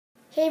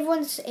Hey everyone,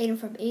 this is Aiden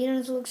from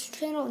Aiden's Looks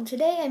channel, and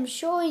today I'm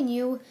showing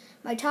you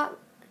my top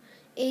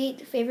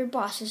 8 favorite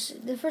bosses.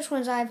 The first one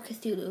is I have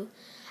Cthulhu.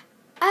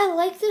 I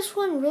like this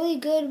one really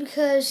good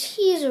because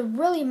he is a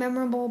really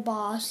memorable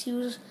boss. He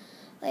was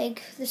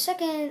like the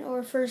second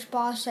or first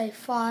boss I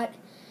fought.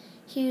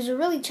 He was a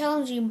really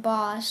challenging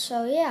boss,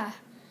 so yeah.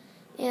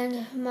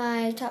 And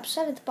my top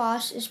 7th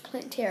boss is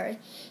Tereria.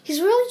 He's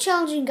a really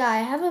challenging guy.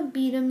 I haven't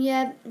beat him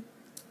yet,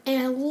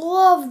 and I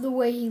love the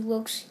way he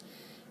looks.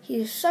 He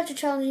is such a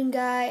challenging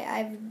guy.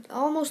 I've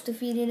almost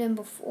defeated him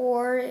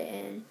before,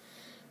 and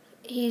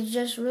he's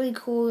just really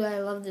cool. I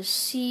love the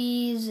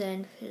seas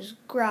and his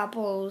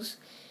grapples.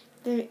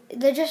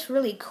 They're just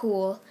really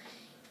cool.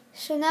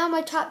 So now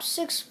my top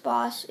 6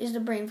 boss is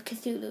the Brain of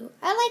Cthulhu.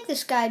 I like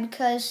this guy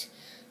because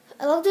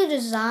I love the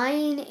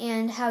design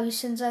and how he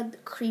sends out the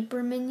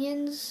creeper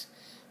minions.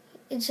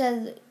 It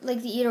says,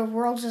 like, the Eater of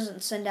Worlds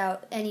doesn't send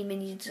out any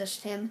minions,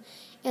 just him.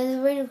 And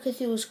the Brain of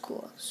Cthulhu is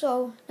cool.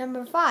 So,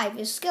 number 5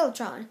 is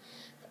Skeletron.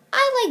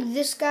 I like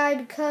this guy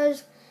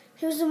because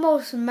he was the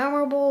most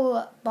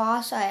memorable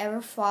boss I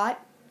ever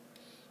fought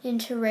in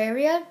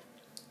Tereria.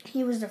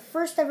 He was the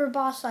first ever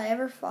boss I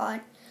ever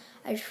fought.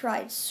 I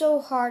tried so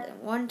hard,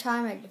 and one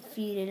time I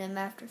defeated him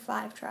after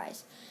 5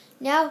 tries.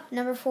 Now,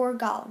 number 4,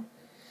 Golem.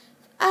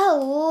 I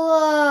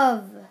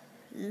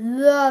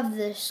love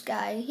this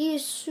guy. He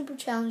is super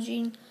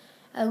challenging.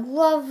 I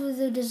love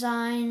the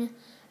design.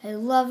 I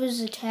love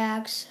his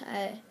attacks.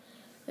 I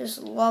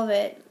just love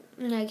it.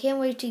 And I can't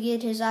wait to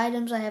get his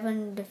items. I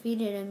haven't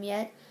defeated him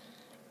yet.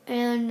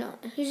 And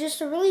he's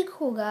just a really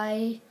cool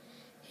guy.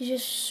 He's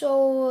just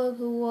so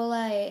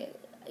cool.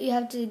 You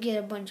have to get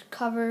a bunch of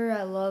cover.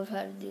 I love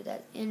how to do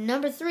that. And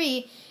number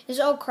 3 is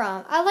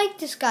Okram. I like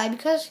this guy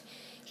because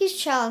he's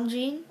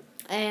challenging,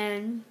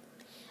 and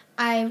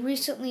I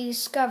recently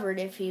discovered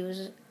if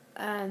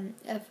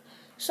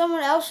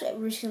someone else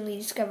recently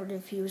discovered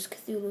if he was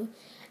Cthulhu.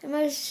 And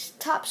my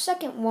top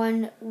 2nd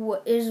one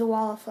is the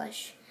Wall of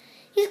Flesh.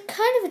 He's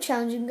kind of a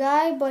challenging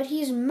guy, but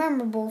he's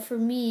memorable for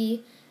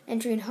me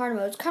entering hard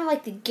mode. It's kind of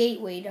like the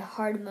gateway to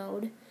hard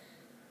mode.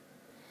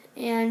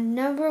 And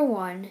number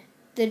 1,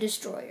 the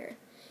Destroyer.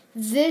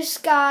 This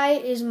guy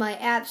is my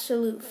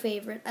absolute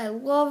favorite. I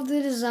love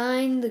the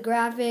design, the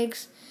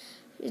graphics.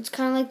 It's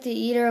kind of like the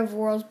Eater of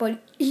Worlds,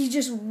 but he's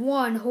just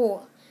one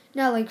hole.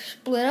 Not like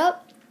split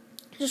up,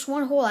 just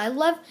one hole. I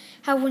love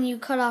how when you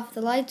cut off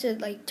the lights,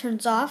 it like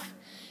turns off.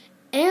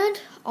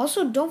 And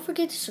also, don't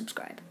forget to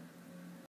subscribe.